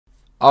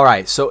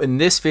Alright, so in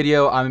this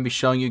video, I'm going to be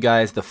showing you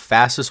guys the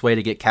fastest way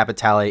to get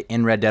Capitale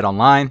in Red Dead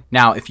Online.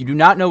 Now, if you do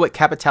not know what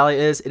Capitale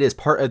is, it is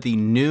part of the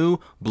new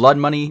Blood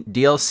Money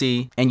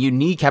DLC, and you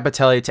need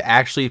Capitale to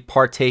actually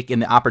partake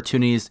in the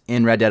opportunities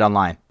in Red Dead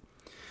Online.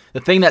 The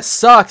thing that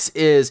sucks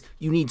is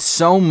you need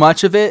so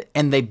much of it,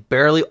 and they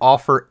barely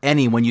offer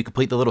any when you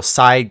complete the little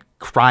side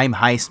crime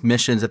heist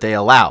missions that they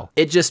allow.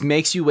 It just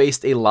makes you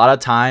waste a lot of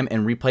time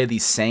and replay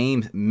these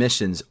same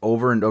missions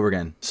over and over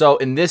again. So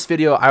in this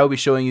video, I will be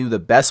showing you the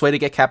best way to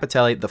get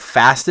Capitale, the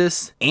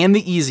fastest and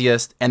the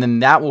easiest, and then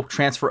that will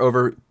transfer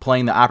over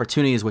playing the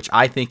opportunities, which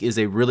I think is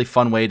a really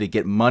fun way to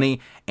get money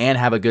and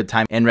have a good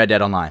time in Red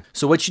Dead Online.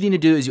 So what you need to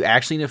do is you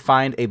actually need to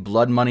find a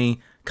Blood Money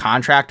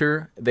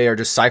contractor. They are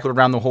just cycled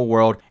around the whole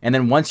world, and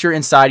then once you're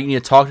inside, you need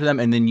to talk to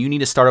them, and then you need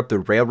to start up the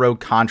railroad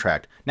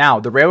contract. Now,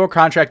 the railroad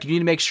contract, you need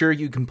to make sure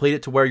you complete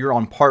it to where you're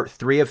on part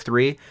 3 of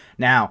 3.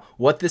 Now,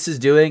 what this is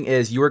doing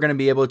is you are going to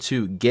be able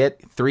to get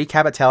 3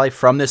 Capitale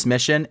from this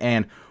mission,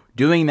 and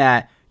doing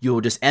that, you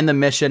will just end the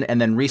mission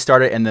and then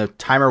restart it, and the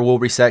timer will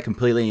reset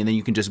completely, and then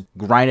you can just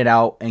grind it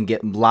out and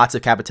get lots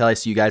of Capitale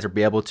so you guys will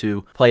be able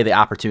to play the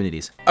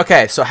opportunities.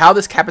 Okay, so how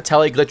this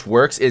Capitale glitch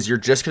works is you're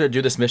just going to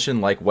do this mission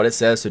like what it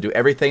says. So do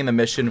everything in the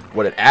mission,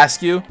 what it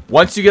asks you.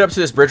 Once you get up to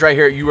this bridge right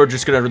here, you are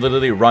just going to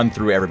literally run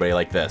through everybody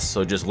like this.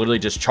 So just literally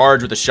just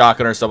charge with a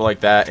shotgun or something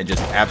like that and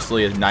just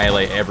absolutely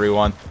annihilate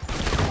everyone.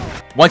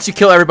 Once you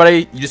kill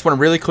everybody, you just want to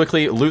really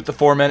quickly loot the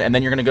foreman, and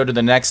then you're going to go to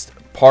the next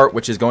part,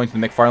 which is going to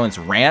McFarlane's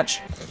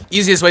ranch.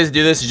 Easiest way to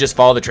do this is just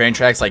follow the train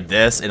tracks like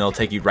this, and it'll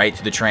take you right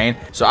to the train.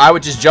 So I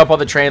would just jump on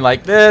the train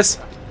like this,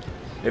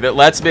 if it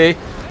lets me.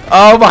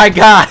 Oh my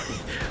god!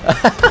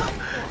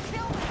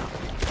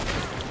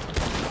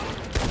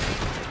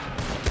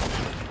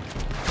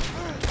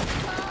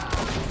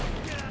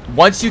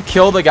 Once you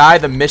kill the guy,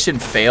 the mission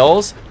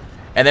fails,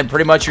 and then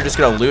pretty much you're just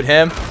gonna loot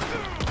him.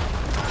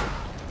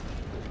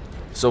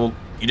 So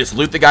you just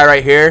loot the guy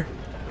right here,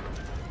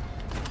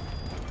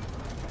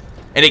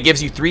 and it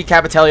gives you 3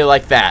 Capitale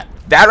like that.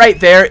 That right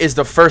there is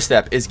the first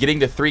step, is getting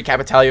the 3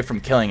 Capitale from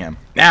killing him.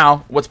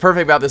 Now, what's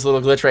perfect about this little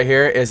glitch right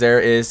here is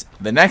there is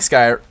the next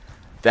guy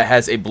that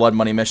has a Blood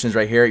Money missions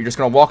right here. You're just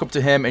going to walk up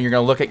to him and you're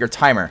going to look at your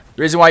timer.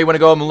 The reason why you want to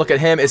go up and look at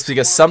him is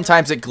because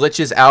sometimes it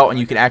glitches out and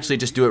you can actually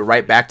just do it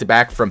right back to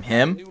back from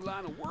him.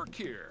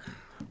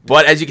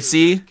 But as you can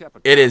see,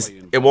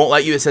 it won't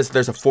let you. It says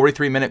there's a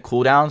 43-minute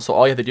cooldown, so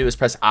all you have to do is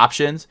press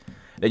options.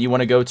 Then you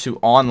want to go to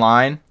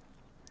online,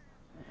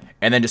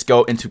 and then just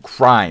go into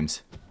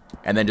crimes,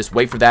 and then just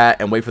wait for that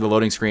and wait for the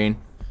loading screen.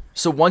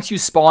 So once you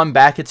spawn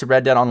back into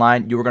Red Dead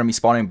Online, you are going to be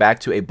spawning back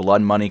to a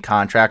Blood Money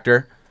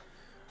contractor.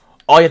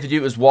 All you have to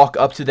do is walk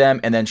up to them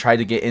and then try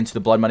to get into the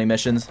Blood Money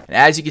missions. And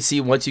as you can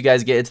see, once you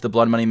guys get into the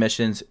Blood Money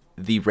missions,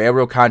 the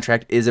railroad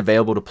contract is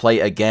available to play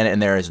again,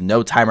 and there is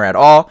no timer at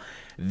all.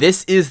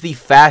 This is the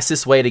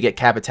fastest way to get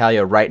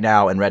Capitale right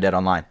now in Red Dead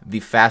Online.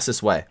 The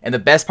fastest way. And the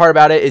best part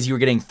about it is you're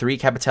getting 3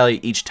 Capitale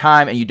each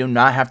time, and you do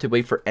not have to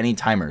wait for any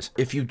timers.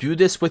 If you do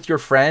this with your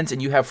friends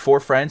and you have 4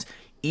 friends,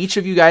 each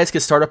of you guys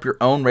can start up your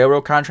own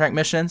railroad contract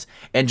missions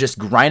and just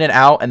grind it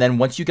out. And then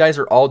once you guys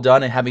are all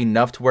done and have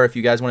enough to where if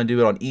you guys want to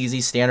do it on easy,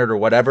 standard, or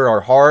whatever,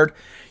 or hard,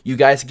 you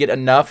guys get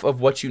enough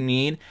of what you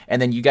need,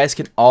 and then you guys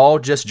can all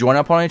just join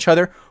up on each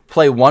other,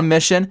 play one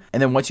mission,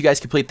 and then once you guys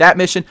complete that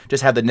mission,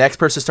 just have the next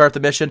person start the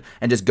mission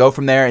and just go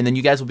from there, and then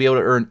you guys will be able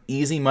to earn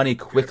easy money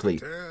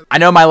quickly. I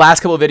know my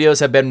last couple of videos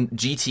have been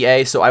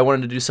GTA, so I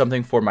wanted to do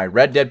something for my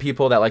Red Dead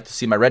people that like to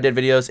see my Red Dead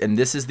videos, and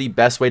this is the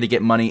best way to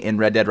get money in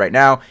Red Dead right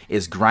now,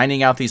 is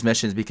grinding out these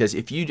missions, because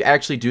if you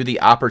actually do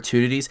the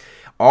opportunities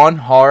on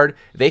hard,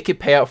 they could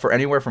pay out for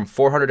anywhere from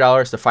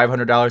 $400 to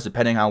 $500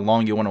 depending how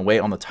long you want to wait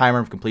on the timer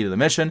of completing the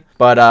mission.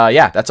 But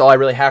yeah, that's all I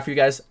really have for you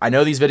guys. I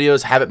know these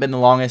videos haven't been the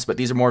longest, but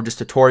these are more just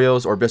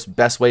tutorials or just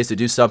best ways to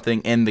do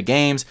something in the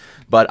games.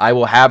 But I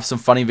will have some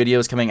funny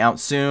videos coming out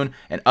soon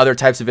and other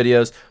types of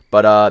videos.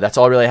 But that's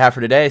all I really have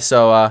for today.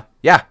 So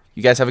yeah,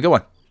 you guys have a good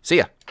one. See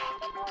ya.